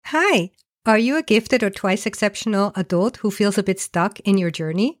Hi, are you a gifted or twice exceptional adult who feels a bit stuck in your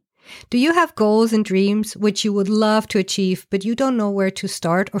journey? Do you have goals and dreams which you would love to achieve, but you don't know where to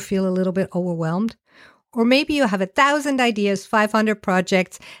start or feel a little bit overwhelmed? Or maybe you have 1,000 ideas, 500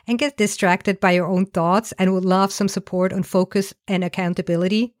 projects, and get distracted by your own thoughts and would love some support on focus and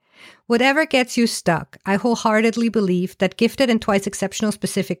accountability? Whatever gets you stuck, I wholeheartedly believe that gifted and twice exceptional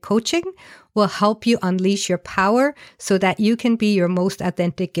specific coaching will help you unleash your power so that you can be your most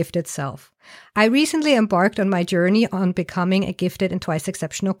authentic gifted self. I recently embarked on my journey on becoming a gifted and twice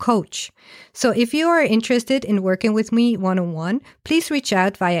exceptional coach. So if you are interested in working with me one-on-one, please reach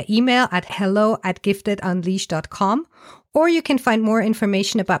out via email at hello@giftedunleash.com, or you can find more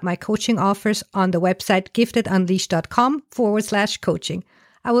information about my coaching offers on the website giftedunleash.com/coaching.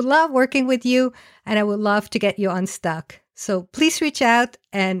 I would love working with you and I would love to get you unstuck. So please reach out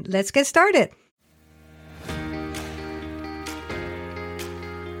and let's get started.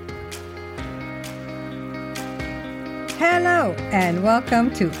 Hello and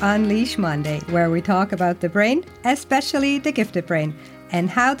welcome to Unleash Monday, where we talk about the brain, especially the gifted brain, and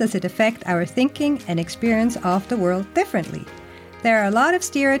how does it affect our thinking and experience of the world differently. There are a lot of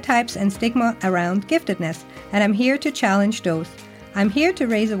stereotypes and stigma around giftedness, and I'm here to challenge those. I'm here to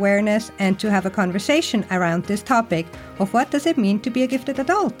raise awareness and to have a conversation around this topic of what does it mean to be a gifted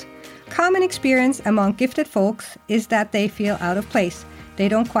adult. Common experience among gifted folks is that they feel out of place. They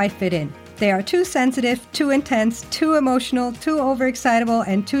don't quite fit in. They are too sensitive, too intense, too emotional, too overexcitable,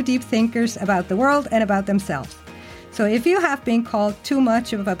 and too deep thinkers about the world and about themselves. So if you have been called too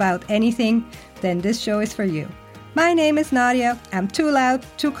much about anything, then this show is for you. My name is Nadia. I'm too loud,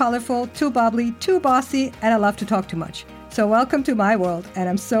 too colorful, too bubbly, too bossy, and I love to talk too much. So welcome to my world, and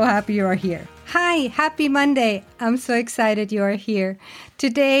I'm so happy you are here. Hi, happy Monday. I'm so excited you are here.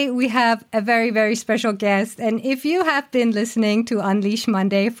 Today we have a very, very special guest. And if you have been listening to Unleash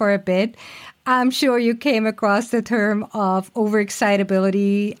Monday for a bit, I'm sure you came across the term of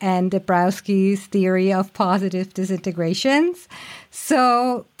overexcitability and Dabrowski's theory of positive disintegrations.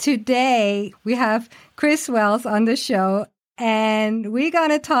 So today we have Chris Wells on the show. And we're going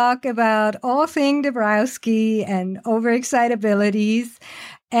to talk about all things Dabrowski and overexcitabilities.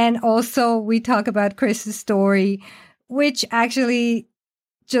 And also we talk about Chris's story, which actually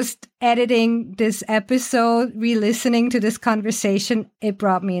just editing this episode, re-listening to this conversation, it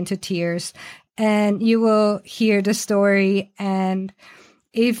brought me into tears. And you will hear the story. And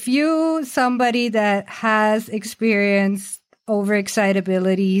if you, somebody that has experienced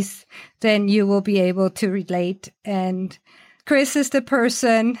overexcitabilities, then you will be able to relate. And Chris is the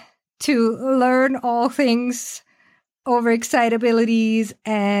person to learn all things overexcitabilities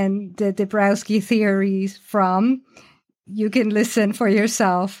and the Dabrowski theories from. You can listen for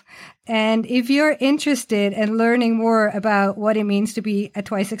yourself. And if you're interested in learning more about what it means to be a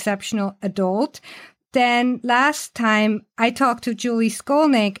twice exceptional adult, then last time I talked to Julie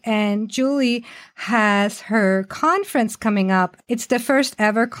Skolnick, and Julie has her conference coming up. It's the first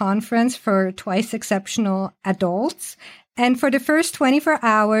ever conference for twice exceptional adults. And for the first 24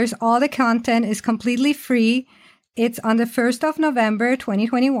 hours, all the content is completely free. It's on the 1st of November,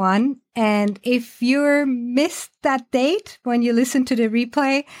 2021. And if you missed that date when you listen to the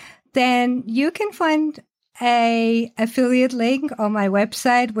replay, then you can find a affiliate link on my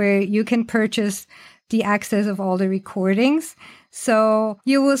website where you can purchase the access of all the recordings. So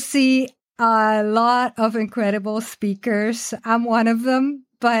you will see a lot of incredible speakers. I'm one of them,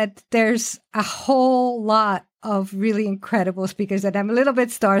 but there's a whole lot of really incredible speakers that I'm a little bit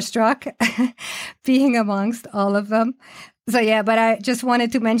starstruck being amongst all of them. So yeah, but I just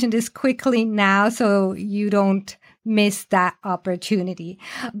wanted to mention this quickly now so you don't miss that opportunity.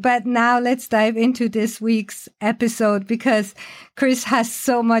 But now let's dive into this week's episode because Chris has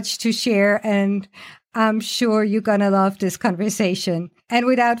so much to share and I'm sure you're going to love this conversation. And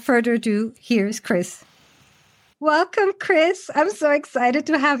without further ado, here's Chris. Welcome, Chris. I'm so excited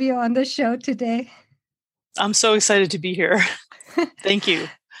to have you on the show today. I'm so excited to be here. Thank you.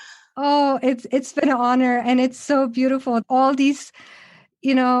 Oh, it's been an honor and it's so beautiful. All these,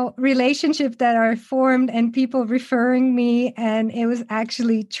 relationships that are formed and people referring me. And it was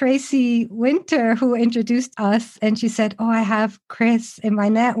actually Tracy Winter who introduced us. And she said, oh, I have Chris in my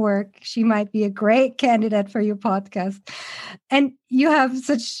network. She might be a great candidate for your podcast. And you have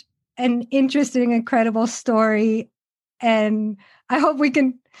such an interesting, incredible story. And I hope we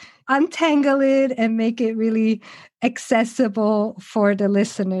can untangle it and make it really accessible for the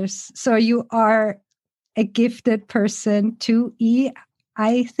listeners. So you are a gifted person, 2E,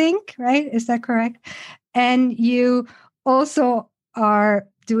 I think, right? Is that correct? And you also are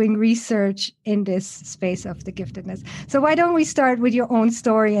doing research in this space of the giftedness. So why don't we start with your own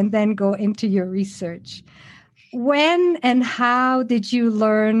story and then go into your research? When and how did you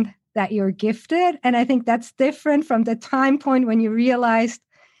learn that you're gifted? And I think that's different from the time point when you realized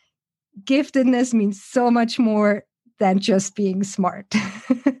giftedness means so much more than just being smart.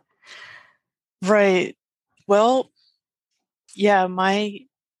 Right. Well, yeah, my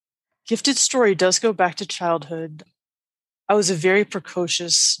gifted story does go back to childhood. I was a very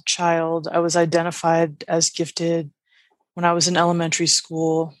precocious child. I was identified as gifted when I was in elementary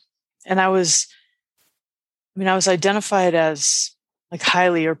school. And I was identified as like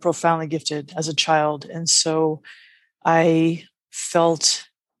highly or profoundly gifted as a child. And so I felt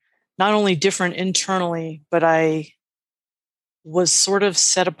not only different internally, but I was sort of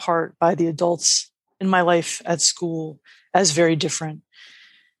set apart by the adults in my life at school as very different.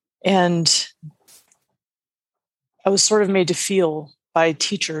 And I was sort of made to feel by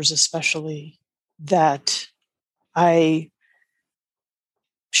teachers, especially, that I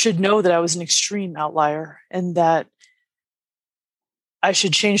should know that I was an extreme outlier and that I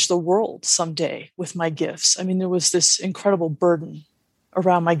should change the world someday with my gifts. I mean, there was this incredible burden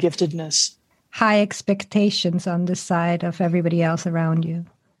around my giftedness. High expectations on the side of everybody else around you.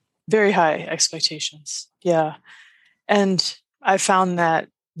 Very high expectations. Yeah. And I found that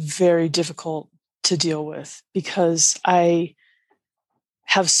very difficult to deal with because I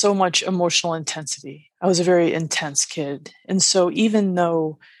have so much emotional intensity. I was a very intense kid. And so even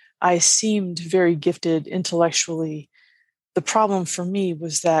though I seemed very gifted intellectually, the problem for me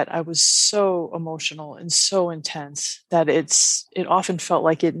was that I was so emotional and so intense that it often felt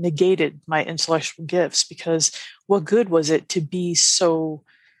like it negated my intellectual gifts, because what good was it to be so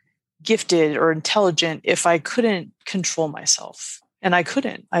gifted or intelligent if I couldn't control myself? And I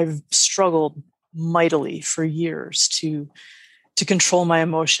couldn't. I've struggled mightily for years to control my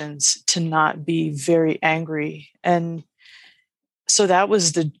emotions, to not be very angry. And so that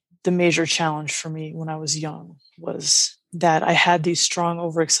was the major challenge for me when I was young, was that I had these strong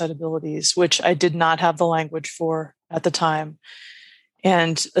overexcitabilities, which I did not have the language for at the time.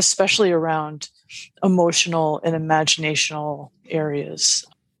 And especially around emotional and imaginational areas.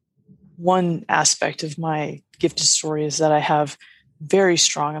 One aspect of my gifted story is that I have very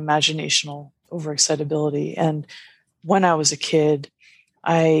strong imaginational overexcitability. And when I was a kid,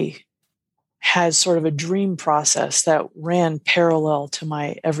 I had sort of a dream process that ran parallel to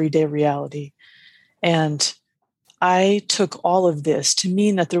my everyday reality. And I took all of this to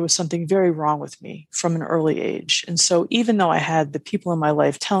mean that there was something very wrong with me from an early age. And so even though I had the people in my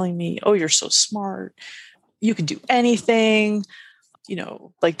life telling me, oh, you're so smart, you can do anything,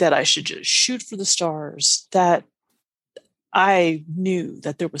 like that I should just shoot for the stars, that I knew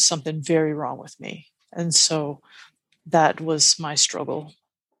that there was something very wrong with me. And so that was my struggle.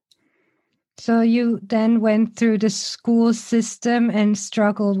 So you then went through the school system and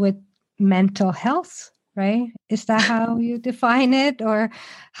struggled with mental health, right? Is that how you define it? Or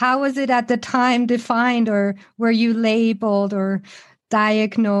how was it at the time defined? Or were you labeled or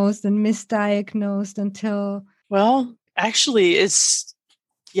diagnosed and misdiagnosed until? Well, actually,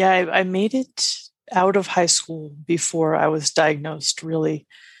 I made it out of high school before I was diagnosed really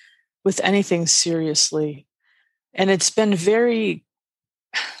with anything seriously. And it's been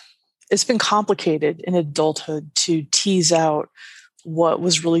complicated in adulthood to tease out what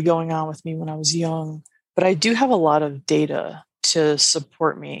was really going on with me when I was young. But I do have a lot of data to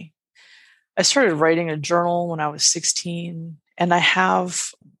support me. I started writing a journal when I was 16, and I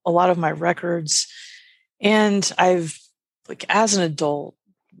have a lot of my records. And as an adult,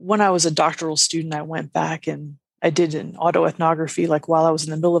 when I was a doctoral student, I went back and I did an autoethnography, while I was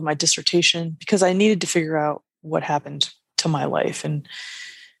in the middle of my dissertation, because I needed to figure out what happened to my life. And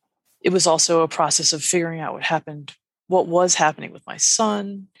it was also a process of figuring out what was happening with my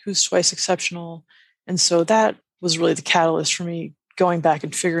son, who's twice exceptional. And so that was really the catalyst for me going back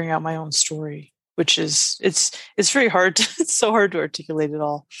and figuring out my own story, which is, it's very hard. It's so hard to articulate it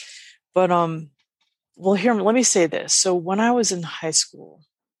all. But, here, let me say this. So when I was in high school,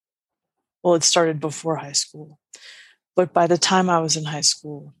 well, it started before high school, but by the time I was in high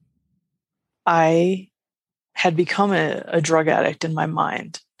school, I had become a drug addict in my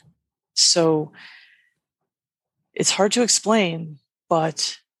mind. So it's hard to explain,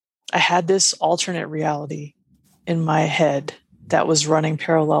 but I had this alternate reality in my head that was running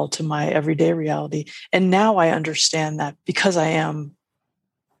parallel to my everyday reality. And now I understand that because I am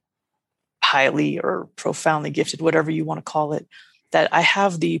highly or profoundly gifted, whatever you want to call it, that I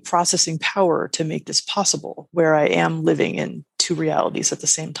have the processing power to make this possible, where I am living in two realities at the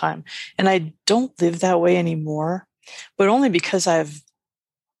same time. And I don't live that way anymore, but only because I've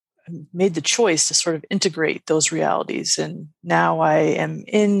made the choice to sort of integrate those realities. And now I am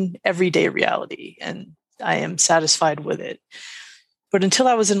in everyday reality and I am satisfied with it. But until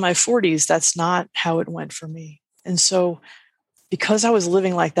I was in my 40s, that's not how it went for me. And so because I was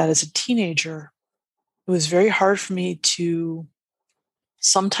living like that as a teenager, it was very hard for me to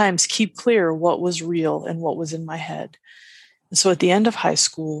sometimes keep clear what was real and what was in my head. And so at the end of high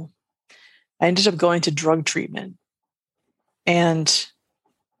school, I ended up going to drug treatment. And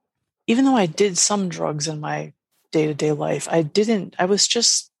even though I did some drugs in my day-to-day life, I was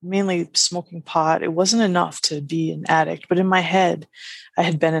just mainly smoking pot. It wasn't enough to be an addict, but in my head, I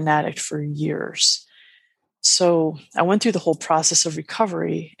had been an addict for years. So I went through the whole process of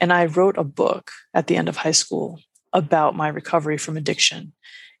recovery, and I wrote a book at the end of high school about my recovery from addiction.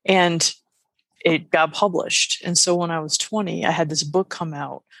 And it got published. And so when I was 20, I had this book come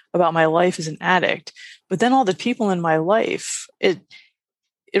out about my life as an addict. But then all the people in my life, it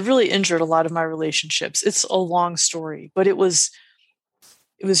really injured a lot of my relationships. It's a long story, but it was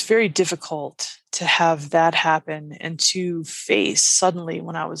very difficult to have that happen and to face suddenly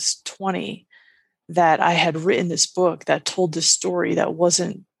when I was 20 that I had written this book that told this story that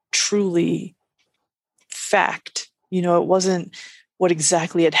wasn't truly fact. It wasn't what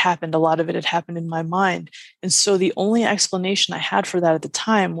exactly had happened. A lot of it had happened in my mind. And so the only explanation I had for that at the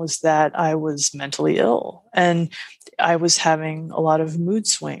time was that I was mentally ill and I was having a lot of mood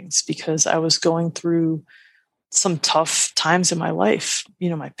swings because I was going through some tough times in my life.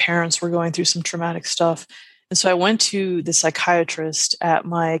 My parents were going through some traumatic stuff. And so I went to the psychiatrist at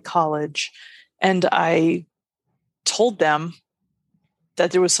my college and I told them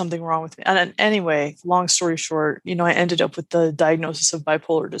that there was something wrong with me. And anyway, long story short, I ended up with the diagnosis of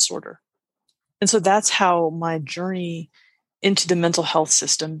bipolar disorder. And so that's how my journey into the mental health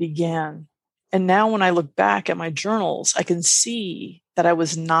system began. And now when I look back at my journals, I can see that I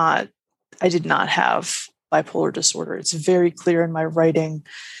did not have bipolar disorder. It's very clear in my writing.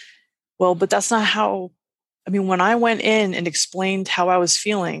 Well, but that's not how, when I went in and explained how I was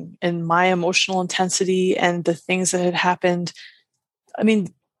feeling and my emotional intensity and the things that had happened,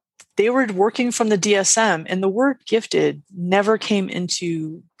 they were working from the DSM and the word gifted never came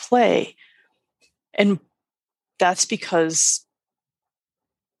into play. And that's because,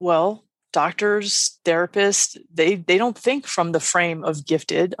 well, doctors, therapists, they don't think from the frame of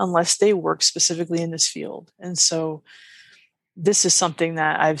gifted unless they work specifically in this field. And so this is something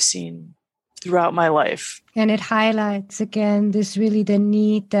that I've seen throughout my life. And it highlights again this really the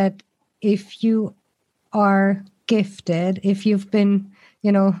need that if you are gifted, if you've been,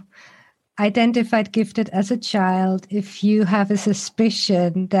 identified gifted as a child, if you have a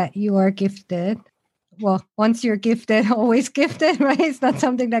suspicion that you are gifted, well, once you're gifted, always gifted, right? It's not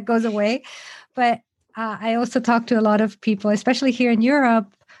something that goes away. But I also talk to a lot of people, especially here in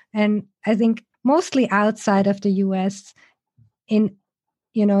Europe, and I think mostly outside of the US, in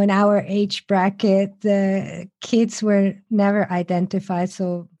our age bracket, the kids were never identified.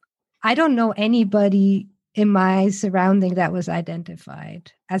 So I don't know anybody in my surrounding that was identified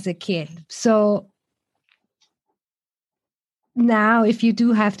as a kid. So now if you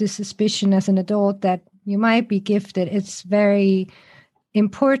do have the suspicion as an adult that you might be gifted, it's very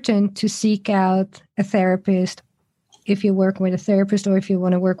important to seek out a therapist. If you work with a therapist or if you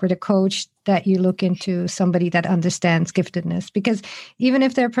want to work with a coach, that you look into somebody that understands giftedness. Because even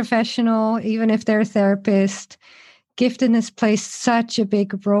if they're professional, even if they're a therapist, giftedness plays such a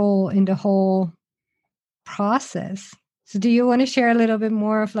big role in the whole process. So do you want to share a little bit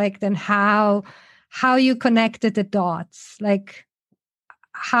more of then how you connected the dots? Like,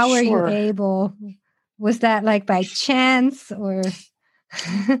 how were you able? Was that by chance or?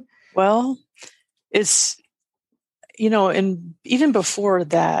 Well, it's, and even before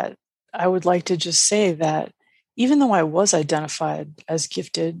that, I would like to just say that even though I was identified as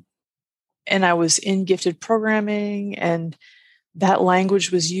gifted and I was in gifted programming and that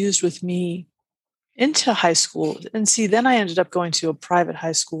language was used with me into high school. And see, then I ended up going to a private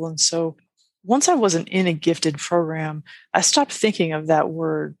high school. And so once I wasn't in a gifted program, I stopped thinking of that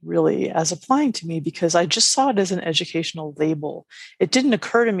word really as applying to me because I just saw it as an educational label. It didn't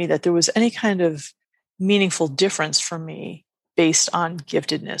occur to me that there was any kind of meaningful difference for me based on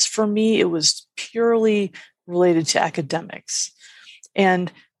giftedness. For me, it was purely related to academics.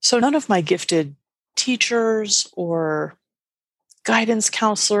 And so none of my gifted teachers or guidance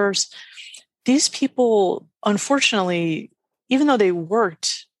counselors, these people, unfortunately, even though they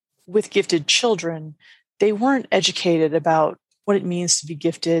worked with gifted children, they weren't educated about what it means to be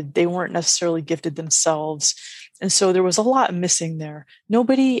gifted. They weren't necessarily gifted themselves. And so there was a lot missing there.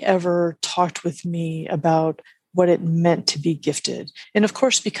 Nobody ever talked with me about what it meant to be gifted. And of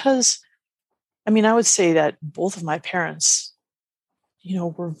course, because, I would say that both of my parents,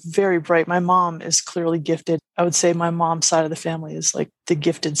 were very bright. My mom is clearly gifted. I would say my mom's side of the family is like the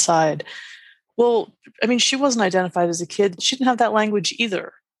gifted side. Well, she wasn't identified as a kid. She didn't have that language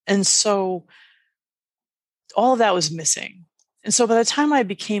either. And so all of that was missing. And so by the time I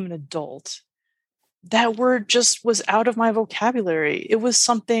became an adult, that word just was out of my vocabulary. It was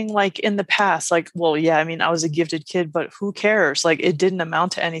something like in the past, like, well, yeah, I was a gifted kid, but who cares? Like, it didn't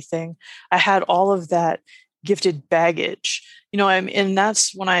amount to anything. I had all of that gifted baggage, and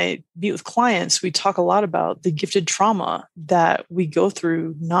that's when I meet with clients, we talk a lot about the gifted trauma that we go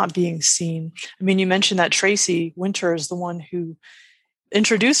through not being seen. You mentioned that Tracy Winter is the one who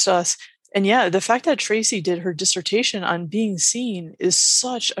introduced us. And yeah, the fact that Tracy did her dissertation on being seen is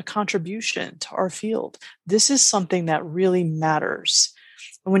such a contribution to our field. This is something that really matters.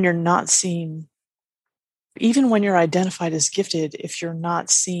 When you're not seen, even when you're identified as gifted, if you're not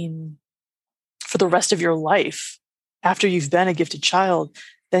seen for the rest of your life after you've been a gifted child,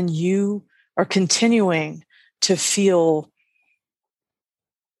 then you are continuing to feel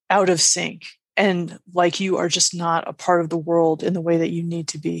out of sync and like you are just not a part of the world in the way that you need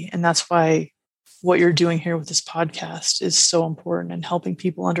to be. And that's why what you're doing here with this podcast is so important, and helping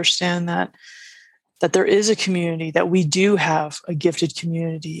people understand that there is a community, that we do have a gifted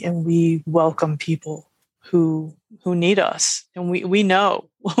community, and we welcome people who need us. And we know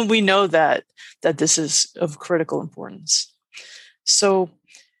we know that this is of critical importance. So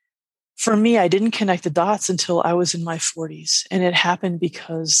for me, I didn't connect the dots until I was in my 40s, and it happened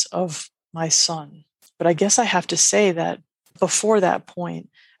because of my son. But I guess I have to say that before that point,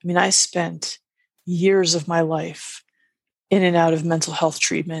 I spent years of my life in and out of mental health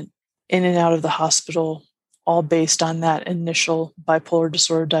treatment, in and out of the hospital, all based on that initial bipolar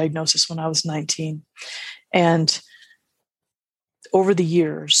disorder diagnosis when I was 19. And over the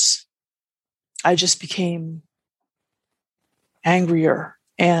years, I just became angrier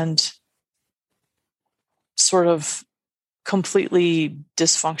and sort of completely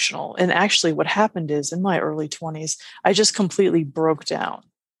dysfunctional. And actually what happened is, in my early 20s, I just completely broke down.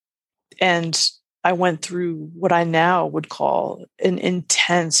 And I went through what I now would call an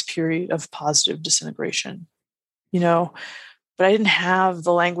intense period of positive disintegration, but I didn't have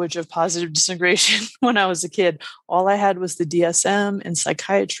the language of positive disintegration when I was a kid. All I had was the DSM and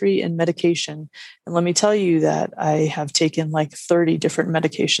psychiatry and medication. And let me tell you that I have taken like 30 different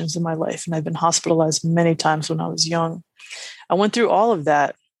medications in my life, and I've been hospitalized many times when I was young. I went through all of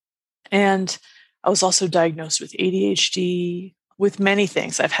that. And I was also diagnosed with ADHD, with many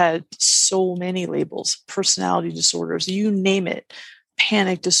things. I've had so many labels, personality disorders, you name it,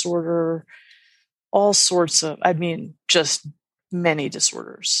 panic disorder, all sorts of, just many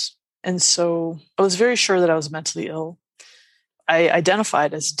disorders. And so I was very sure that I was mentally ill. I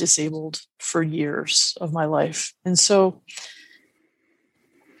identified as disabled for years of my life. And so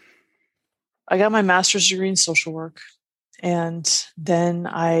I got my master's degree in social work. And then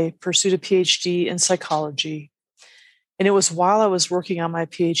I pursued a PhD in psychology. And it was while I was working on my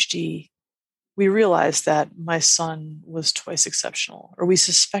PhD, we realized that my son was twice exceptional, or we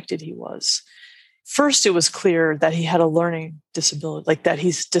suspected he was. First, it was clear that he had a learning disability, like that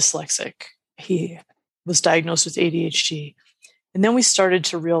he's dyslexic. He was diagnosed with ADHD. And then we started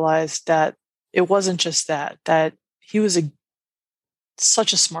to realize that it wasn't just that he was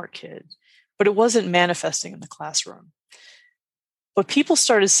such a smart kid, but it wasn't manifesting in the classroom. But people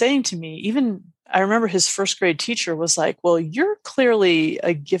started saying to me, even I remember his first grade teacher was like, well, you're clearly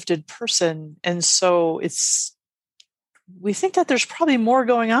a gifted person. And so we think that there's probably more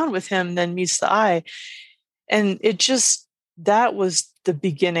going on with him than meets the eye. And that was the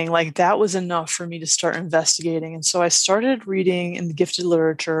beginning. Like, that was enough for me to start investigating. And so I started reading in the gifted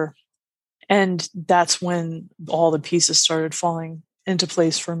literature. And that's when all the pieces started falling into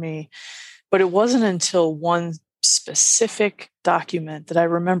place for me. But it wasn't until one specific document that I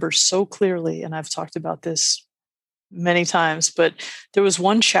remember so clearly, and I've talked about this many times, but there was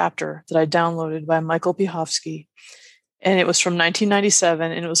one chapter that I downloaded by Michael Piechowski, and it was from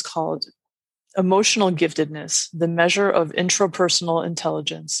 1997, and it was called Emotional Giftedness, the Measure of Intrapersonal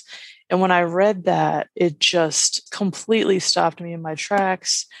Intelligence. And when I read that, it just completely stopped me in my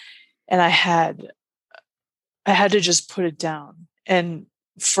tracks, and I had to just put it down. And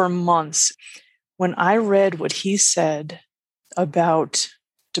for months, when I read what he said about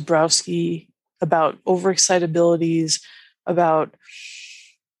Dabrowski, about overexcitabilities, about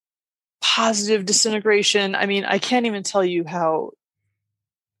positive disintegration, I can't even tell you how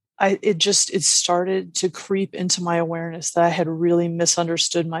it started to creep into my awareness that I had really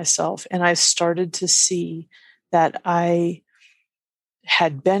misunderstood myself. And I started to see that I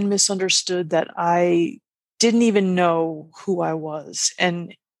had been misunderstood, that I didn't even know who I was,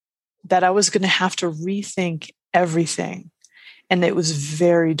 and that I was going to have to rethink everything. And it was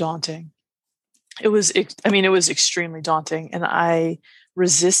very daunting. It was extremely daunting, and I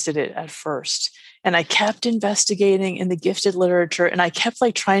resisted it at first. And I kept investigating in the gifted literature, and I kept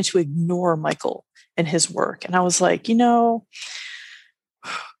like trying to ignore Michael and his work. And I was like,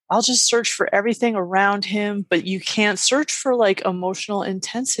 I'll just search for everything around him, but you can't search for like emotional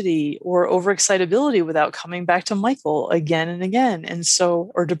intensity or overexcitability without coming back to Michael again and again. And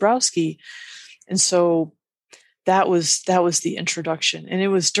so, or Dabrowski. And so that was the introduction. And it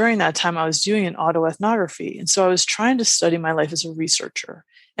was during that time I was doing an autoethnography. And so I was trying to study my life as a researcher.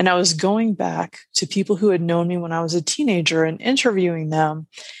 And I was going back to people who had known me when I was a teenager and interviewing them.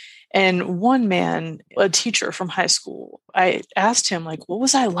 And one man, a teacher from high school, I asked him, like, what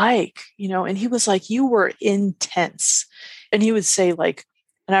was I like? And he was like, you were intense. And he would say, like,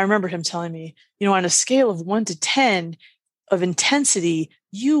 and I remember him telling me, on a scale of 1 to 10 of intensity,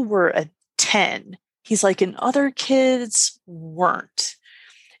 you were a 10. He's like, and other kids weren't.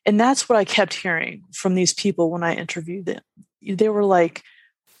 And that's what I kept hearing from these people when I interviewed them. They were like,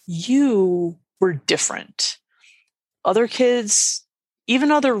 you were different. Other kids,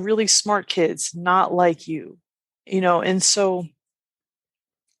 even other really smart kids, not like you, and so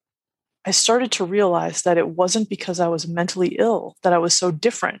I started to realize that it wasn't because I was mentally ill that I was so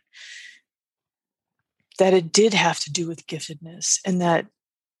different, that it did have to do with giftedness, and that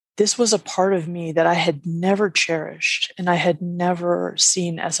this was a part of me that I had never cherished and I had never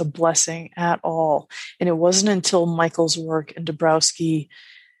seen as a blessing at all. And it wasn't until Michael's work and Dabrowski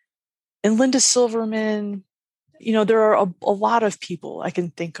and Linda Silverman, there are a lot of people I can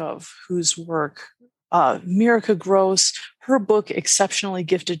think of whose work, Mirica Gross, her book, Exceptionally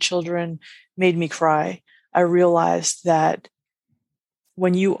Gifted Children, made me cry. I realized that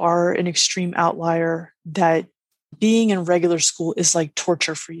when you are an extreme outlier, that being in regular school is like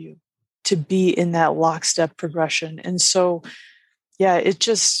torture for you, to be in that lockstep progression. And so, yeah,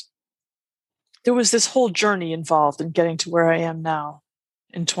 there was this whole journey involved in getting to where I am now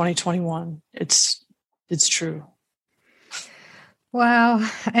in 2021. It's true. Wow.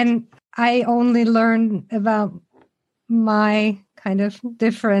 And I only learned about my kind of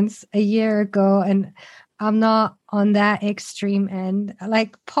difference a year ago, and I'm not on that extreme end.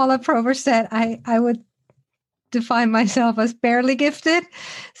 Like Paula Prover said, I would define myself as barely gifted.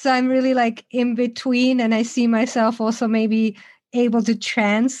 So I'm really like in between, and I see myself also maybe able to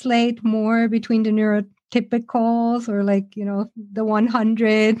translate more between the neurotypicals, or like, the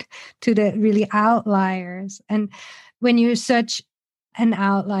 100 to the really outliers. And when you're such an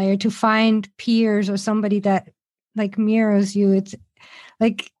outlier, to find peers or somebody that like mirrors you, it's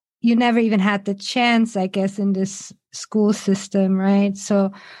like you never even had the chance, I guess, in this school system, right?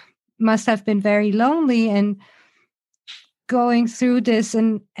 So must have been very lonely. And going through this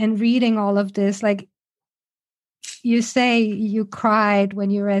and reading all of this, like you say you cried when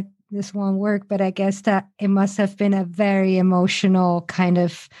you read this one work, but I guess that it must have been a very emotional kind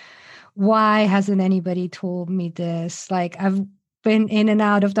of, why hasn't anybody told me this? Like I've been in and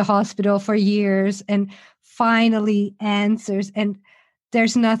out of the hospital for years, and finally answers, and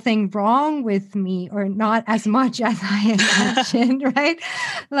there's nothing wrong with me, or not as much as I imagined, right?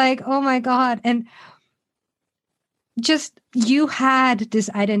 Like, oh my God. And just, you had this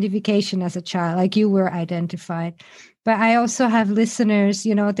identification as a child, like you were identified. But I also have listeners,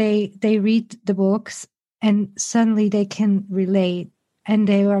 they read the books and suddenly they can relate, and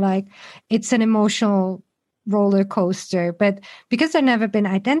they were like, it's an emotional roller coaster, but because they've never been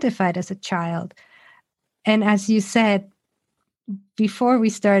identified as a child. And as you said before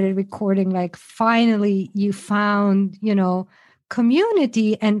we started recording, like finally you found,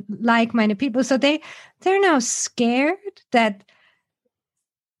 community and like-minded people. So they're now scared that,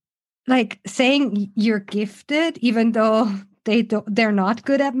 like, saying you're gifted, even though they're not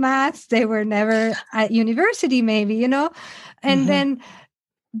good at maths, they were never at university, maybe, and Mm-hmm. then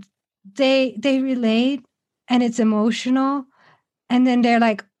they relate, and it's emotional, and then they're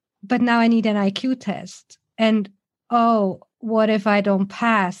like, but now I need an IQ test, and oh, what if I don't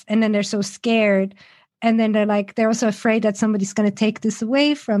pass? And then they're so scared, and then they're also afraid that somebody's going to take this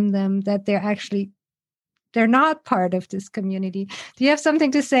away from them, that they're not part of this community. Do you have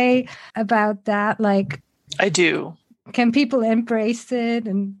something to say about that? Like, I do. Can people embrace it?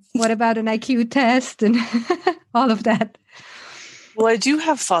 And what about an IQ test and all of that? Well, I do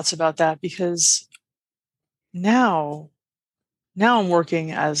have thoughts about that, because now I'm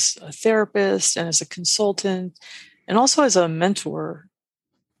working as a therapist and as a consultant and also as a mentor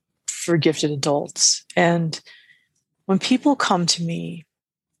for gifted adults. And when people come to me,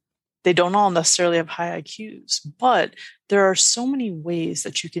 they don't all necessarily have high IQs, but there are so many ways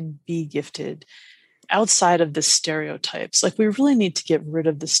that you can be gifted outside of the stereotypes. Like, we really need to get rid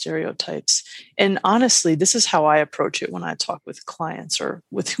of the stereotypes. And honestly, this is how I approach it when I talk with clients or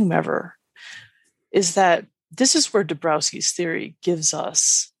with whomever, is that this is where Dabrowski's theory gives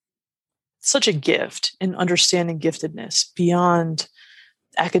us such a gift in understanding giftedness beyond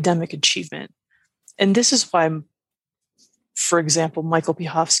academic achievement. And this is why, for example, Michael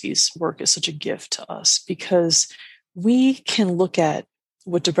Piechowski's work is such a gift to us, because we can look at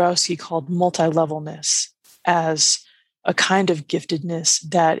what Dabrowski called multi-levelness as a kind of giftedness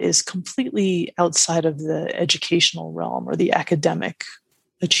that is completely outside of the educational realm or the academic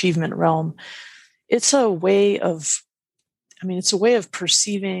achievement realm. It's a way of, it's a way of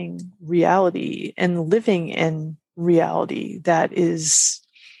perceiving reality and living in reality that is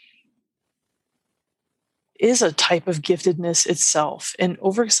a type of giftedness itself. And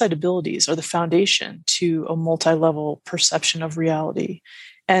overexcitabilities are the foundation to a multi-level perception of reality.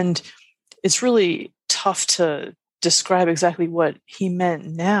 And it's really tough to describe exactly what he meant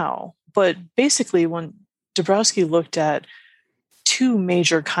now. But basically, when Dabrowski looked at two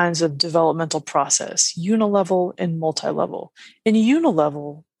major kinds of developmental process, unilevel and multi-level. And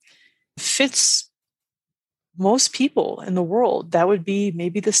unilevel fits most people in the world. That would be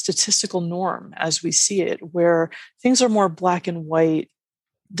maybe the statistical norm as we see it, where things are more black and white.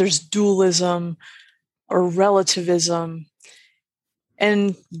 There's dualism or relativism,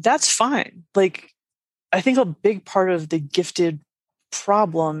 and that's fine. Like, I think a big part of the gifted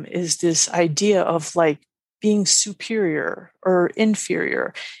problem is this idea of like being superior or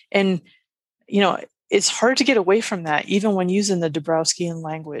inferior. And, it's hard to get away from that, even when using the Dabrowskian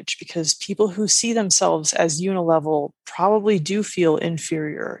language, because people who see themselves as unilevel probably do feel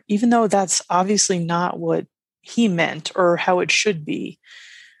inferior, even though that's obviously not what he meant or how it should be.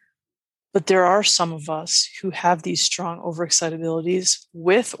 But there are some of us who have these strong overexcitabilities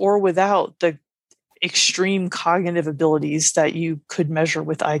with or without the extreme cognitive abilities that you could measure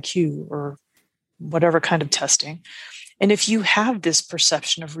with IQ or whatever kind of testing. And if you have this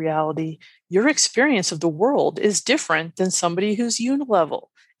perception of reality, your experience of the world is different than somebody who's unilevel.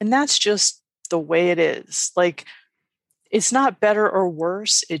 And that's just the way it is. Like, it's not better or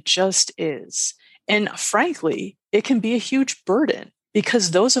worse, it just is. And frankly, it can be a huge burden, because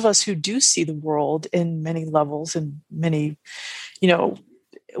those of us who do see the world in many levels and many,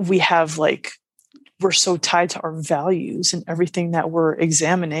 we have like, we're so tied to our values and everything that we're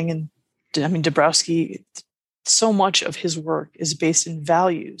examining. And Dabrowski, so much of his work is based in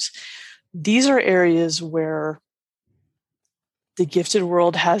values. These are areas where the gifted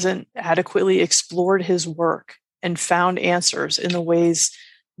world hasn't adequately explored his work and found answers in the ways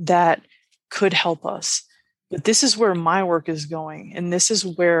that could help us. But this is where my work is going. And this is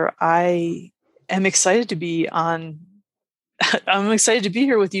where I am excited to be on. I'm excited to be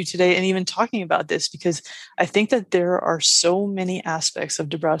here with you today and even talking about this, because I think that there are so many aspects of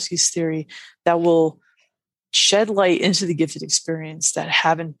Dabrowski's theory that will shed light into the gifted experience that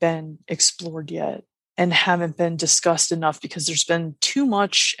haven't been explored yet and haven't been discussed enough, because there's been too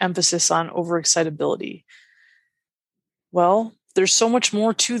much emphasis on overexcitability. Well, there's so much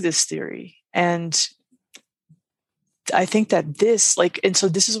more to this theory. And I think that and so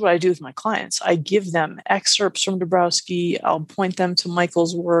this is what I do with my clients. I give them excerpts from Dabrowski. I'll point them to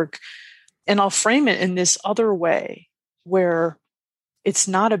Michael's work, and I'll frame it in this other way where it's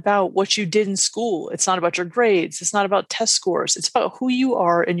not about what you did in school. It's not about your grades. It's not about test scores. It's about who you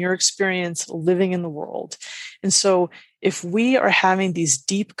are and your experience living in the world. And so if we are having these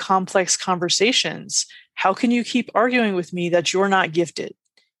deep, complex conversations, how can you keep arguing with me that you're not gifted?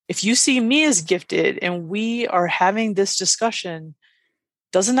 If you see me as gifted and we are having this discussion,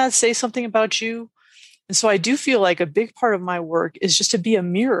 doesn't that say something about you? And so I do feel like a big part of my work is just to be a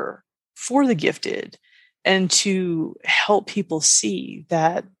mirror for the gifted and to help people see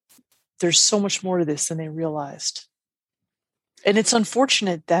that there's so much more to this than they realized. And it's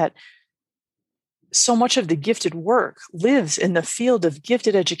unfortunate that so much of the gifted work lives in the field of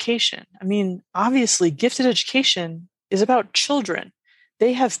gifted education. Obviously, gifted education is about children.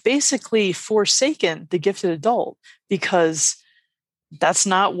 They have basically forsaken the gifted adult, because that's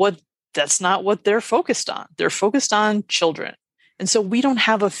not what they're focused on. They're focused on children. And so we don't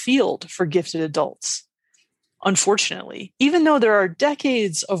have a field for gifted adults. Unfortunately, even though there are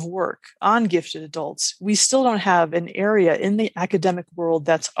decades of work on gifted adults, we still don't have an area in the academic world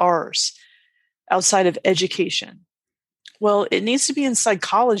that's ours outside of education. Well, it needs to be in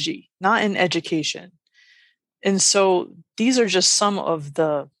psychology, not in education. And so these are just some of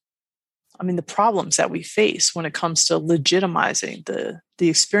the I mean, the problems that we face when it comes to legitimizing the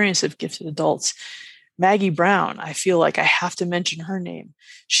experience of gifted adults. Maggie Brown, I feel like I have to mention her name.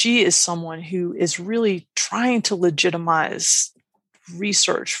 She is someone who is really trying to legitimize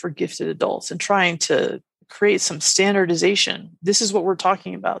research for gifted adults and trying to create some standardization. This is what we're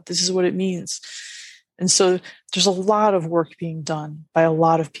talking about. This is what it means. And so there's a lot of work being done by a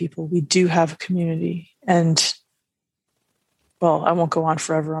lot of people. We do have a community. And, well, I won't go on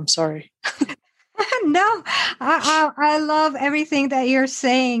forever. I'm sorry. No, I love everything that you're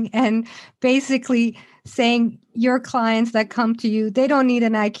saying, and basically saying your clients that come to you, they don't need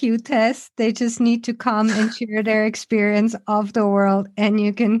an IQ test. They just need to come and share their experience of the world, and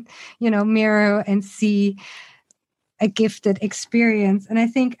you can, mirror and see a gifted experience. And I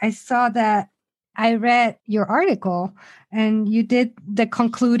think I saw that I read your article, and you did the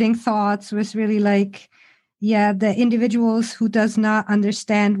concluding thoughts was really like, yeah, the individuals who does not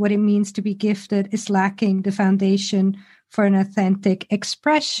understand what it means to be gifted is lacking the foundation for an authentic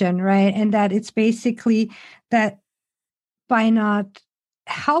expression, right? And that it's basically that by not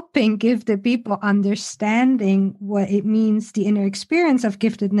helping gifted people understanding what it means, the inner experience of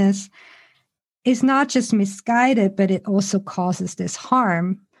giftedness is not just misguided, but it also causes this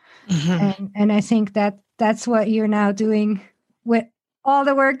harm. Mm-hmm. And I think that that's what you're now doing with all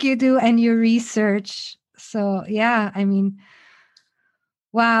the work you do and your research. So yeah, I mean,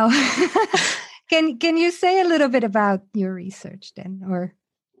 wow. Can you say a little bit about your research then, or?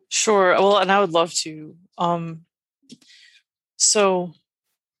 Sure. Well, and I would love to. So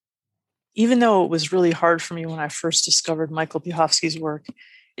even though it was really hard for me when I first discovered Michael Piechowski's work,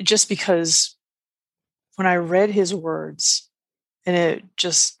 just because when I read his words, and it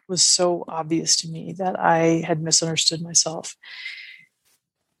just was so obvious to me that I had misunderstood myself.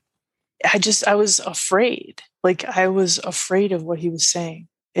 I was afraid. Like, I was afraid of what he was saying.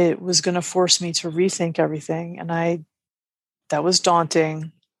 It was going to force me to rethink everything. And that was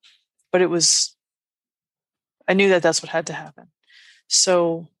daunting, but I knew that that's what had to happen.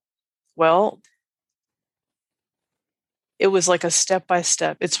 So, well, it was like a step by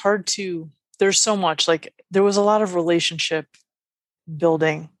step. It's hard there's so much, like, there was a lot of relationship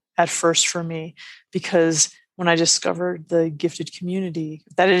building at first for me, because when I discovered the gifted community,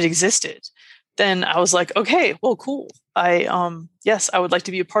 that it existed, then I was like, okay, well, cool. Yes, I would like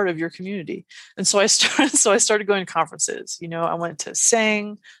to be a part of your community. And so I started going to conferences. I went to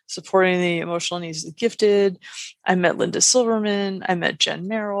SANG, supporting the emotional needs of the gifted. I met Linda Silverman. I met Jen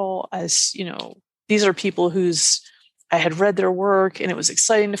Merrill. These are people I had read their work, and it was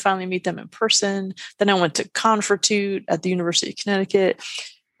exciting to finally meet them in person. Then I went to Confortute at the University of Connecticut.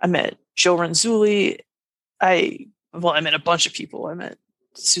 I met Joe Renzulli. I met a bunch of people. I met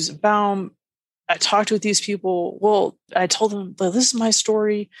Susan Baum. I talked with these people. Well, I told them, well, this is my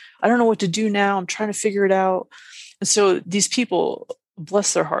story. I don't know what to do now. I'm trying to figure it out. And so these people,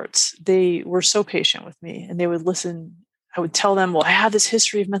 bless their hearts, they were so patient with me, and they would listen. I would tell them, well, I have this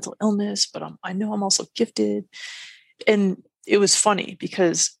history of mental illness, but I know I'm also gifted. And it was funny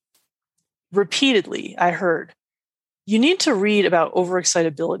because repeatedly I heard, you need to read about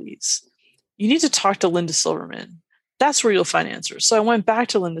overexcitabilities. You need to talk to Linda Silverman. That's where you'll find answers. So I went back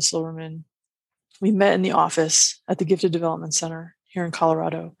to Linda Silverman. We met in the office at the Gifted Development Center here in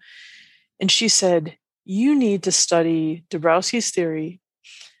Colorado. And she said, you need to study Dabrowski's theory.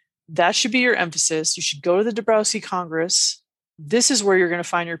 That should be your emphasis. You should go to the Dabrowski Congress. This is where you're going to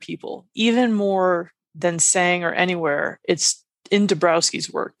find your people, even more than SANG or anywhere. It's in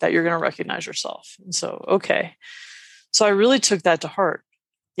Dabrowski's work that you're going to recognize yourself. And so, okay. So I really took that to heart.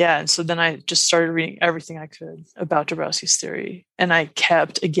 Yeah. And so then I just started reading everything I could about Dabrowski's theory. And I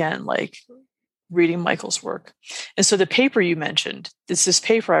kept, again, like, reading Michael's work. And so the paper you mentioned, it's this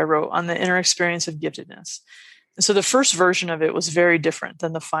paper I wrote on the inner experience of giftedness. And so the first version of it was very different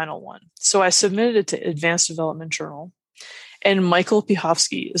than the final one. So I submitted it to Advanced Development Journal. And Michael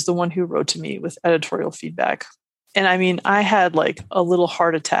Piechowski is the one who wrote to me with editorial feedback. And I mean, I had like a little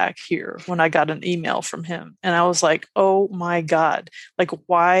heart attack here when I got an email from him. And I was like, oh my God, like,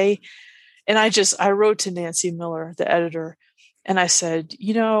 why? And I wrote to Nancy Miller, the editor, and I said,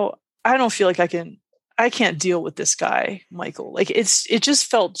 I don't feel like I can't deal with this guy, Michael. Like, it just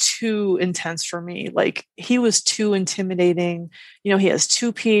felt too intense for me. Like, he was too intimidating. He has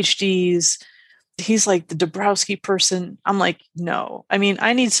 2 PhDs. He's like the Dabrowski person. I'm like, no, I mean,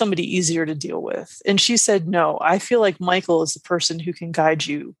 I need somebody easier to deal with. And she said, no, I feel like Michael is the person who can guide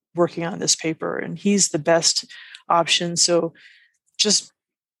you working on this paper, and he's the best option. So just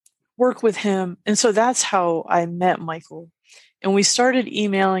work with him. And so that's how I met Michael. And we started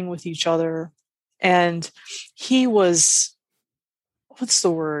emailing with each other. And he was, what's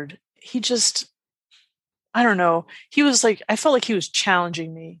the word? he just, I don't know. He was like, I felt like he was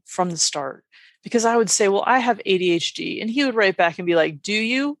challenging me from the start because I would say, well, I have ADHD. And he would write back and be like, do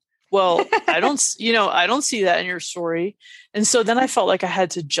you? Well, I don't see that in your story. And so then I felt like I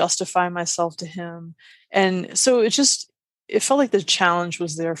had to justify myself to him. And so it felt like the challenge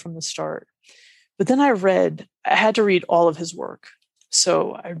was there from the start. But then I had to read all of his work.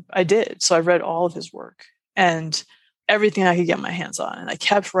 So I did. So I read all of his work and everything I could get my hands on. And I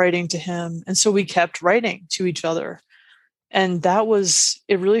kept writing to him. And so we kept writing to each other. And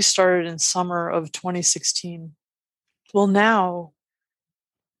it really started in summer of 2016. Well, now,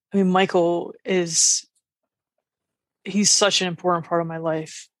 I mean, he's such an important part of my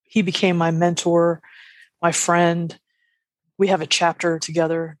life. He became my mentor, my friend. We have a chapter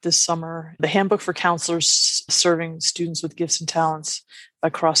together this summer, the Handbook for Counselors Serving Students with Gifts and Talents by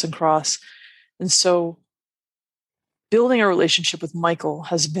Cross and Cross. And so building a relationship with Michael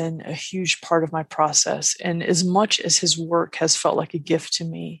has been a huge part of my process. And as much as his work has felt like a gift to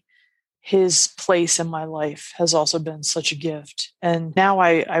me, his place in my life has also been such a gift. And now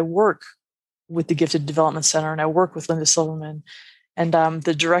I work with the Gifted Development Center and I work with Linda Silverman. And I'm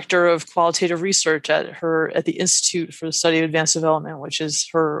the director of qualitative research at the Institute for the Study of Advanced Development, which is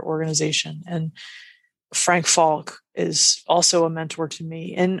her organization. And Frank Falk is also a mentor to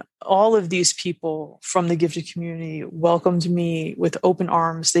me. And all of these people from the gifted community welcomed me with open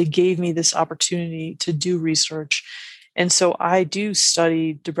arms. They gave me this opportunity to do research. And so I do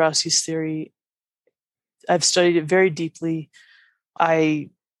study Dabrowski's theory. I've studied it very deeply. I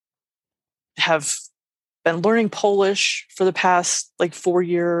have been learning Polish for the past 4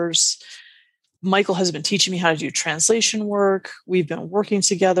 years. Michael has been teaching me how to do translation work. We've been working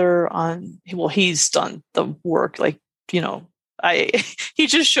together he's done the work. He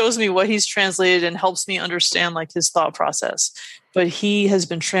just shows me what he's translated and helps me understand his thought process. But he has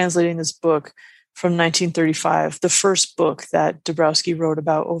been translating this book from 1935, the first book that Dabrowski wrote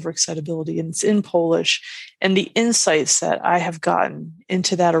about overexcitability, and it's in Polish. And the insights that I have gotten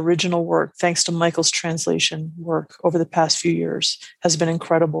into that original work, thanks to Michael's translation work over the past few years, has been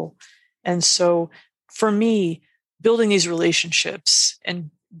incredible. And so for me, building these relationships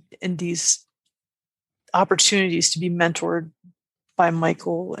and these opportunities to be mentored by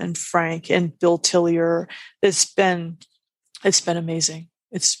Michael and Frank and Bill Tillier, it's been amazing.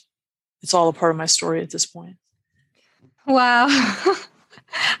 It's all a part of my story at this point. Wow.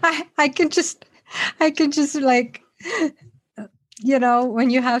 I can just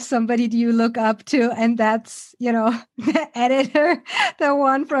when you have somebody you look up to and that's, the editor, the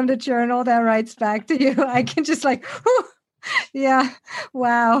one from the journal that writes back to you, I can just whew, yeah,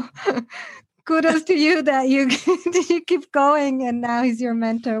 wow. Kudos to you that you keep going and now he's your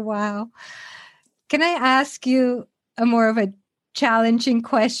mentor. Wow. Can I ask you a more of a challenging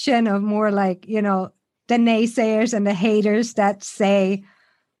question of more the naysayers and the haters that say,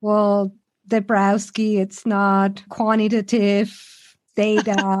 well, Dabrowski, it's not quantitative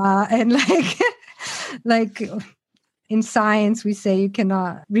data. And like in science, we say you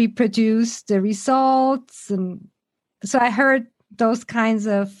cannot reproduce the results. And so I heard those kinds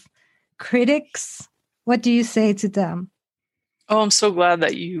of critics. What do you say to them? Oh, I'm so glad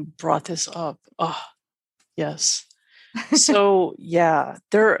that you brought this up. Oh, yes. So yeah,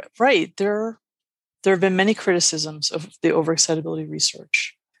 they're right. There have been many criticisms of the overexcitability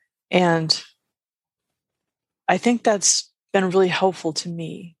research. And I think that's been really helpful to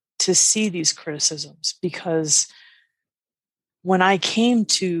me to see these criticisms, because when I came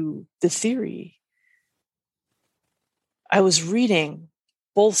to the theory, I was reading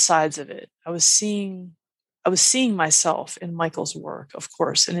both sides of it. I was seeing myself in Michael's work, of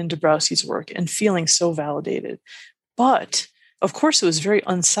course, and in Dabrowski's work, and feeling so validated. But of course, it was very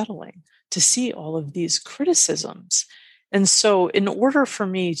unsettling to see all of these criticisms. And so in order for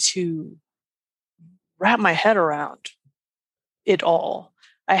me to wrap my head around it all,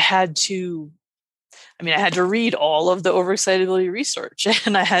 I had to read all of the overexcitability research,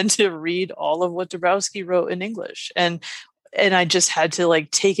 and I had to read all of what Dabrowski wrote in English. And I just had to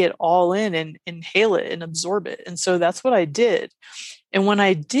take it all in and inhale it and absorb it. And so that's what I did. And when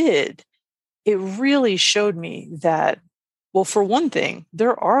I did, it really showed me that, well, for one thing,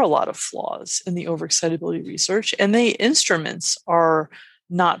 there are a lot of flaws in the overexcitability research, and the instruments are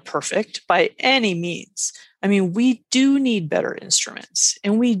not perfect by any means. I mean, we do need better instruments,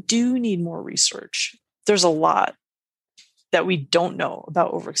 and we do need more research. There's a lot that we don't know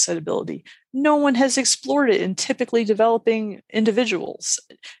about overexcitability. No one has explored it in typically developing individuals.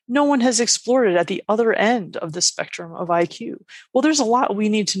 No one has explored it at the other end of the spectrum of IQ. Well, there's a lot we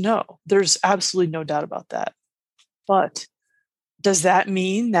need to know. There's absolutely no doubt about that. But does that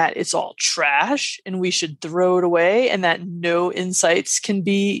mean that it's all trash and we should throw it away and that no insights can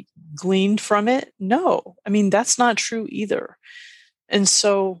be gleaned from it? No, I mean, that's not true either. And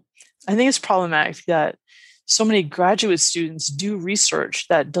so I think it's problematic that so many graduate students do research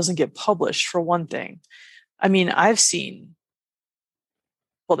that doesn't get published, for one thing. I mean, I've seen,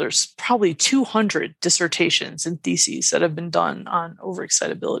 well, there's probably 200 dissertations and theses that have been done on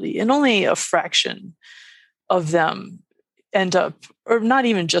overexcitability, and only a fraction of them end up, or not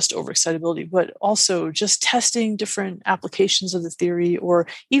even just overexcitability, but also just testing different applications of the theory, or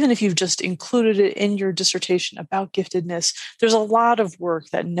even if you've just included it in your dissertation about giftedness, there's a lot of work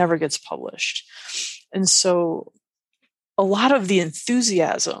that never gets published. And so a lot of the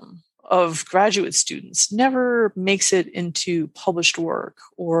enthusiasm of graduate students never makes it into published work,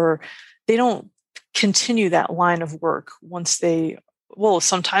 or they don't continue that line of work once they, well,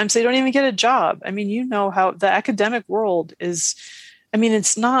 sometimes they don't even get a job. I mean, you know how the academic world is. I mean,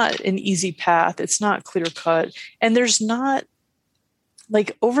 it's not an easy path. It's not clear cut. And there's not,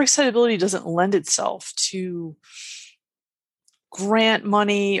 like, overexcitability doesn't lend itself to grant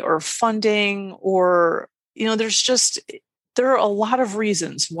money or funding, or, there are a lot of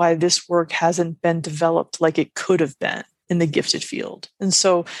reasons why this work hasn't been developed like it could have been in the gifted field. And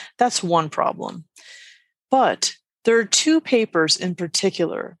so that's one problem. But there are two papers in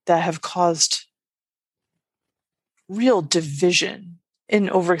particular that have caused real division in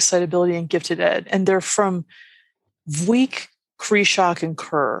overexcitability and gifted ed. And they're from Vweek, Kreshok, and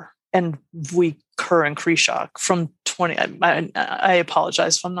Kerr, and Vweek, Kerr, and Kreshok from 20. I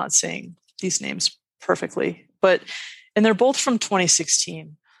apologize if I'm not saying these names perfectly, and they're both from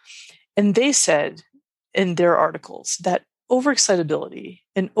 2016. And they said in their articles that overexcitability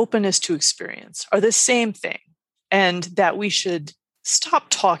and openness to experience are the same thing, and that we should stop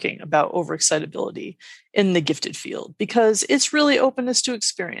talking about overexcitability in the gifted field because it's really openness to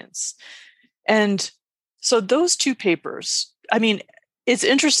experience. And so those two papers, I mean, it's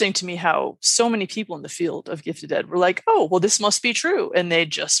interesting to me how so many people in the field of gifted ed were like, oh, well, this must be true. And they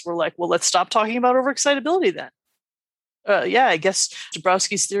just were like, well, let's stop talking about overexcitability then. Yeah, I guess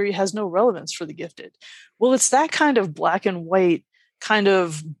Dabrowski's theory has no relevance for the gifted. Well, it's that kind of black and white, kind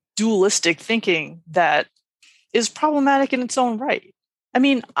of dualistic thinking that is problematic in its own right. I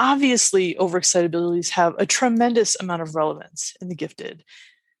mean, obviously, overexcitabilities have a tremendous amount of relevance in the gifted.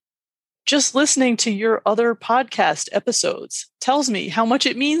 Just listening to your other podcast episodes tells me how much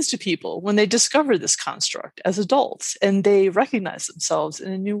it means to people when they discover this construct as adults and they recognize themselves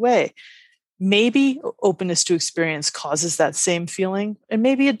in a new way. Maybe openness to experience causes that same feeling, and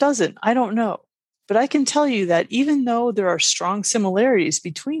maybe it doesn't. I don't know. But I can tell you that even though there are strong similarities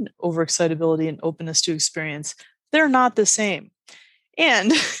between overexcitability and openness to experience, they're not the same.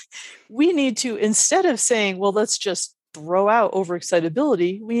 And we need to, instead of saying, well, let's just throw out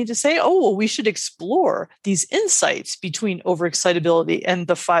overexcitability, we need to say, oh, well, we should explore these insights between overexcitability and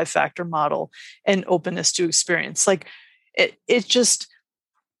the 5-factor model and openness to experience. Like, it just,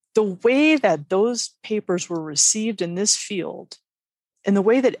 the way that those papers were received in this field and the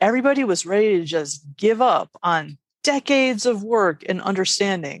way that everybody was ready to just give up on decades of work and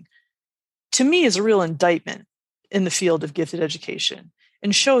understanding, to me, is a real indictment in the field of gifted education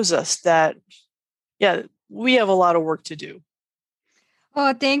and shows us that, yeah, we have a lot of work to do.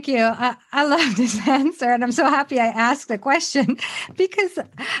 Oh, thank you. I love this answer. And I'm so happy I asked the question because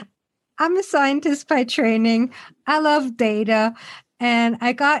I'm a scientist by training. I love data. And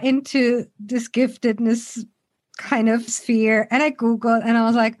I got into this giftedness kind of sphere and I Googled and I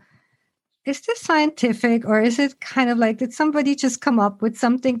was like, is this scientific or is it kind of like, did somebody just come up with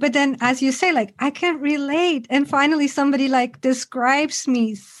something? But then, as you say, like, I can't relate. And finally, somebody like describes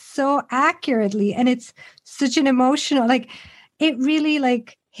me so accurately. And it's such an emotional, like, it really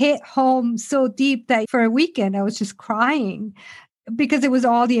like hit home so deep that for a weekend, I was just crying because it was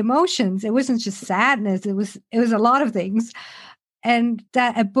all the emotions. It wasn't just sadness. It was a lot of things. And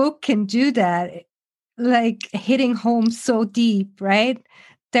that a book can do that, like hitting home so deep, right?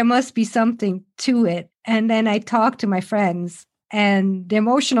 There must be something to it. And then I talked to my friends, and the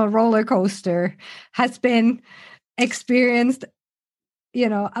emotional roller coaster has been experienced,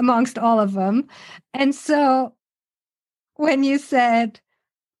 amongst all of them. And so when you said,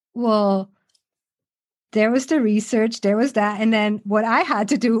 well, there was the research, there was that. And then what I had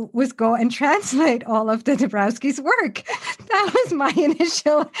to do was go and translate all of the Dabrowski's work. That was my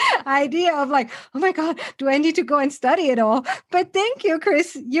initial idea of like, oh my God, do I need to go and study it all? But thank you,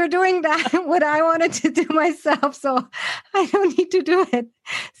 Chris. You're doing that, what I wanted to do myself. So I don't need to do it.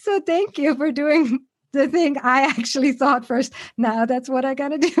 So thank you for doing the thing I actually thought first. Now that's what I got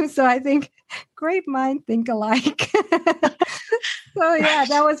to do. So I think great mind think alike. So yeah,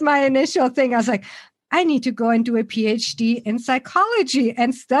 that was my initial thing. I was like, I need to go and do a PhD in psychology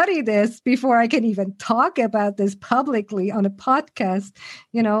and study this before I can even talk about this publicly on a podcast,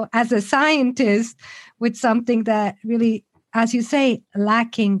 as a scientist with something that really, as you say,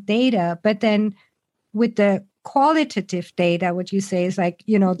 lacking data. But then with the qualitative data, what you say is like,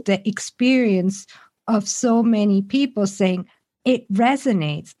 the experience of so many people saying, it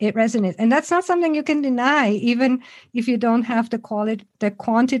resonates. It resonates. And that's not something you can deny, even if you don't have the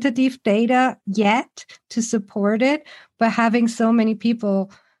quantitative data yet to support it. But having so many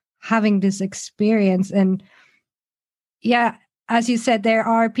people having this experience. And yeah, as you said, there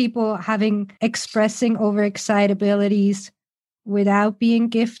are people expressing overexcitabilities without being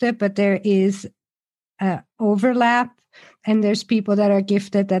gifted, but there is overlap. And there's people that are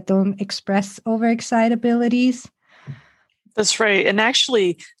gifted that don't express overexcitabilities. That's right. And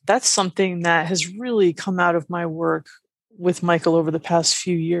actually, that's something that has really come out of my work with Michael over the past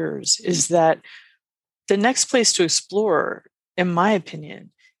few years, is that the next place to explore, in my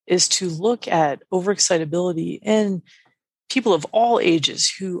opinion, is to look at overexcitability in people of all ages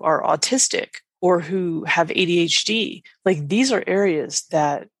who are autistic or who have ADHD. Like, these are areas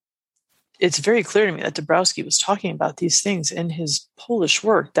that it's very clear to me that Dabrowski was talking about these things in his Polish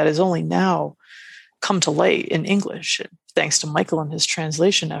work that has only now come to light in English, thanks to Michael and his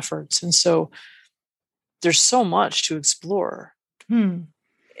translation efforts. And so there's so much to explore in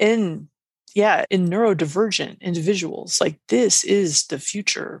neurodivergent individuals. Like, this is the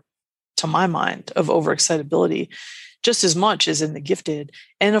future, to my mind, of overexcitability, just as much as in the gifted.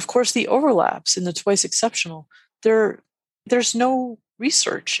 And of course, the overlaps in the twice exceptional. There's no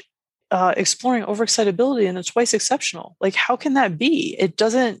research exploring overexcitability in the twice exceptional. Like, how can that be? It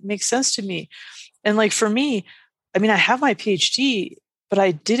doesn't make sense to me. And like, for me, I mean, I have my PhD, but I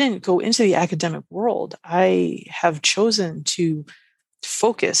didn't go into the academic world. I have chosen to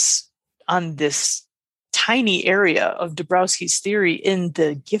focus on this tiny area of Dabrowski's theory in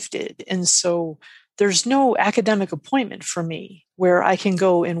the gifted. And so there's no academic appointment for me where I can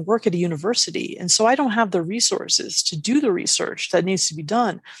go and work at a university. And so I don't have the resources to do the research that needs to be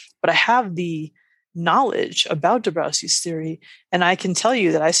done, but I have the knowledge about Dabrowski's theory. And I can tell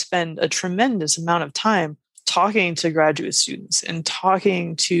you that I spend a tremendous amount of time talking to graduate students and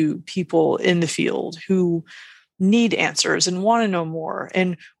talking to people in the field who need answers and want to know more.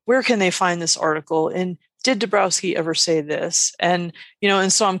 And where can they find this article? And did Dabrowski ever say this? And,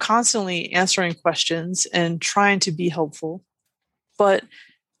 and so I'm constantly answering questions and trying to be helpful. But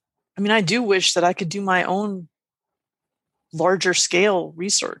I mean, I do wish that I could do my own larger scale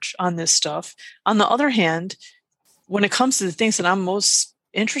research on this stuff. On the other hand, when it comes to the things that I'm most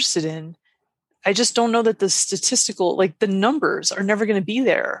interested in, I just don't know that the statistical, like the numbers are never going to be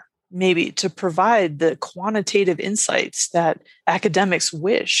there, maybe, to provide the quantitative insights that academics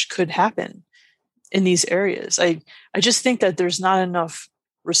wish could happen in these areas. I just think that there's not enough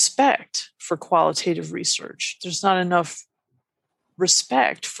respect for qualitative research. There's not enough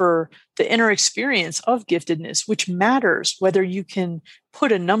respect for the inner experience of giftedness, which matters whether you can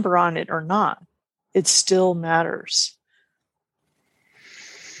put a number on it or not. It still matters.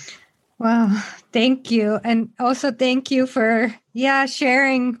 Wow, thank you. And also thank you for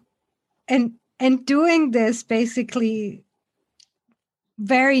sharing and doing this basically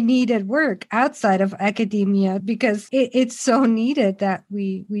very needed work outside of academia, because it's so needed that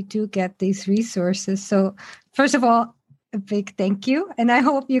we do get these resources. So first of all, a big thank you. And I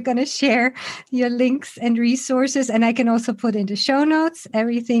hope you're going to share your links and resources. And I can also put in the show notes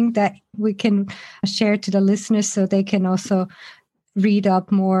everything that we can share to the listeners so they can also read up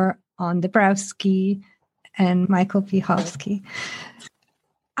more on Dabrowski and Michael Piechowski.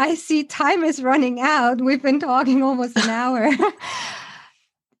 I see time is running out. We've been talking almost an hour.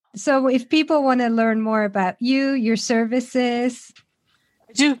 So if people want to learn more about you, your services.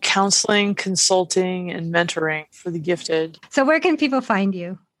 I do counseling, consulting, and mentoring for the gifted. So where can people find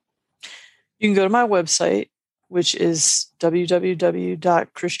you? You can go to my website, which is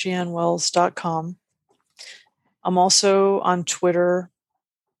www.christianwells.com. I'm also on Twitter,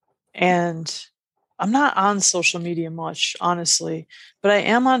 and I'm not on social media much, honestly, but I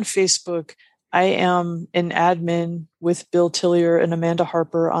am on Facebook. I am an admin with Bill Tillier and Amanda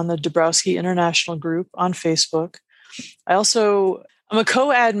Harper on the Dabrowski International Group on Facebook. I'm a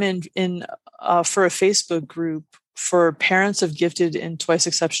co-admin for a Facebook group for parents of gifted and twice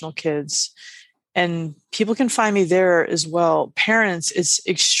exceptional kids. And people can find me there as well. Parents, it's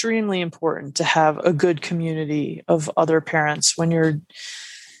extremely important to have a good community of other parents when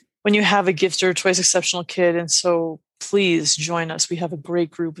you have a gifted or twice exceptional kid. And so please join us. We have a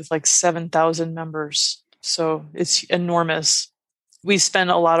great group with like 7,000 members. So it's enormous. We spend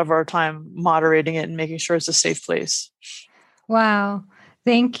a lot of our time moderating it and making sure it's a safe place. Wow.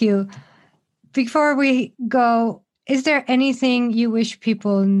 Thank you. Before we go, is there anything you wish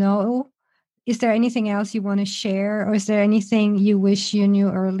people know? Is there anything else you want to share? Or is there anything you wish you knew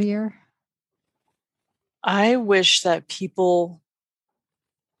earlier? I wish that people,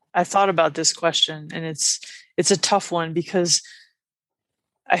 I thought about this question, and it's a tough one because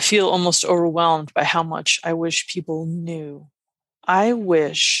I feel almost overwhelmed by how much I wish people knew. I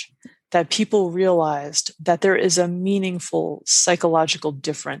wish that people realized that there is a meaningful psychological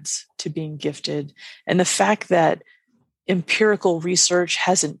difference to being gifted. And the fact that empirical research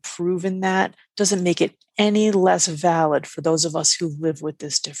hasn't proven that doesn't make it any less valid for those of us who live with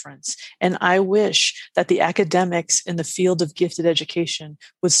this difference. And I wish that the academics in the field of gifted education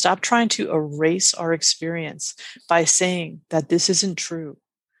would stop trying to erase our experience by saying that this isn't true,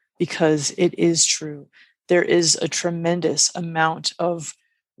 because it is true. There is a tremendous amount of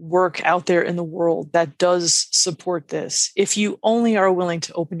work out there in the world that does support this, if you only are willing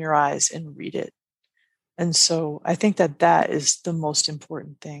to open your eyes and read it. And so I think that that is the most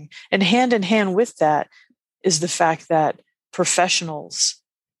important thing. And hand in hand with that is the fact that professionals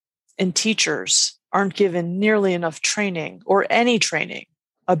and teachers aren't given nearly enough training or any training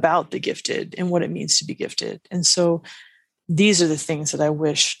about the gifted and what it means to be gifted. And so these are the things that I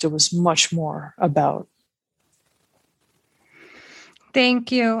wish there was much more about.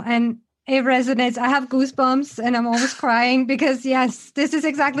 Thank you. And it resonates. I have goosebumps and I'm always crying because, yes, this is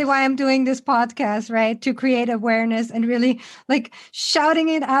exactly why I'm doing this podcast, right? To create awareness and really like shouting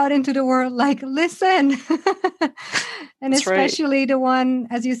it out into the world, like, listen. And That's especially right. the one,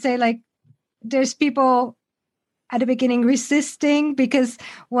 as you say, like, there's people at the beginning resisting because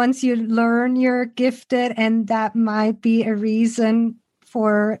once you learn you're gifted, and that might be a reason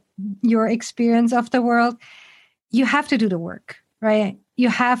for your experience of the world, you have to do the work, right? You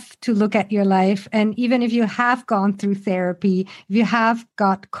have to look at your life. And even if you have gone through therapy, if you have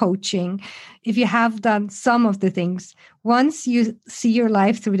got coaching, if you have done some of the things, once you see your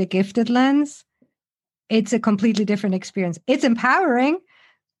life through the gifted lens, it's a completely different experience. It's empowering,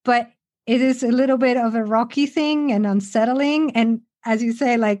 but it is a little bit of a rocky thing and unsettling. And as you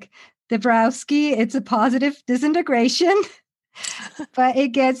say, like Dabrowski, it's a positive disintegration, but it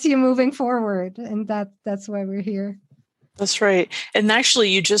gets you moving forward. And that's why we're here. That's right. And actually,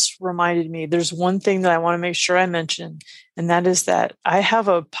 you just reminded me, there's one thing that I want to make sure I mention, and that is that I have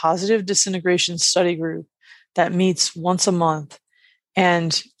a positive disintegration study group that meets once a month.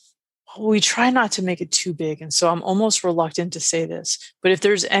 And we try not to make it too big. And so I'm almost reluctant to say this, but if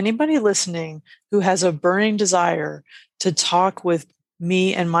there's anybody listening who has a burning desire to talk with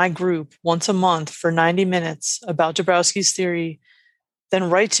me and my group once a month for 90 minutes about Dabrowski's theory, then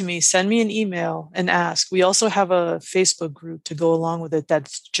write to me, send me an email and ask. We also have a Facebook group to go along with it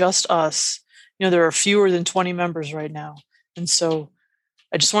that's just us. You know, there are fewer than 20 members right now. And so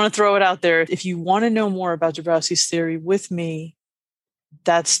I just want to throw it out there. If you want to know more about Dabrowski's theory with me,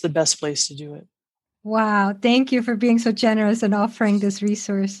 that's the best place to do it. Wow. Thank you for being so generous and offering this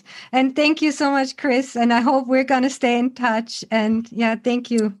resource. And thank you so much, Chris. And I hope we're going to stay in touch. And yeah,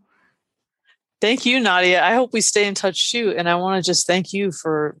 thank you. Thank you, Nadia. I hope we stay in touch too. And I want to just thank you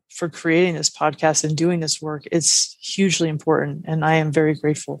for creating this podcast and doing this work. It's hugely important, and I am very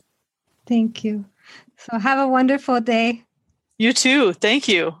grateful. Thank you. So have a wonderful day. You too. Thank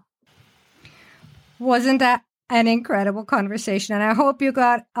you. Wasn't that an incredible conversation? And I hope you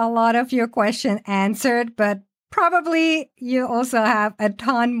got a lot of your question answered, but probably you also have a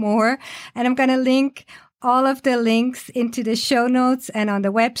ton more. And I'm going to link all of the links into the show notes and on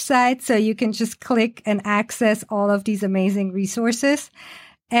the website, so you can just click and access all of these amazing resources.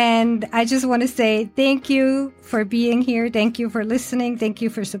 And I just want to say thank you for being here. Thank you for listening. Thank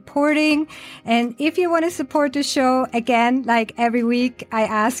you for supporting. And if you want to support the show, again, like every week, I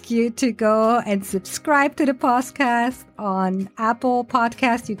ask you to go and subscribe to the podcast on Apple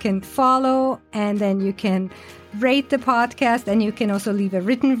Podcasts. You can follow, and then you can rate the podcast, and you can also leave a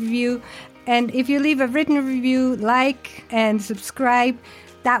written review. And if you leave a written review, like and subscribe,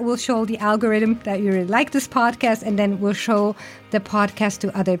 that will show the algorithm that you really like this podcast, and then will show the podcast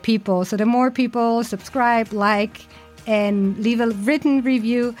to other people. So the more people subscribe, like, and leave a written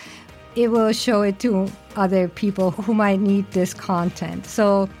review, it will show it to other people who might need this content.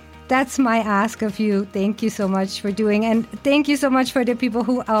 So that's my ask of you. Thank you so much for doing, and thank you so much for the people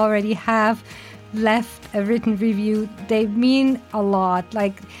who already have left a written review. They mean a lot.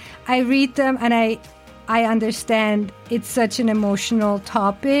 Like, I read them and I understand it's such an emotional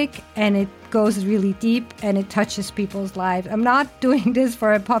topic, and it goes really deep and it touches people's lives. I'm not doing this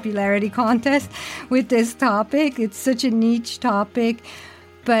for a popularity contest with this topic. It's such a niche topic,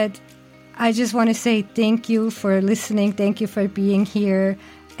 but I just want to say thank you for listening. Thank you for being here.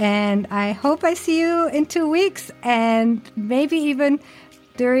 And I hope I see you in 2 weeks and maybe even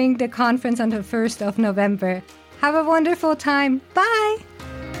during the conference on the 1st of November. Have a wonderful time. Bye.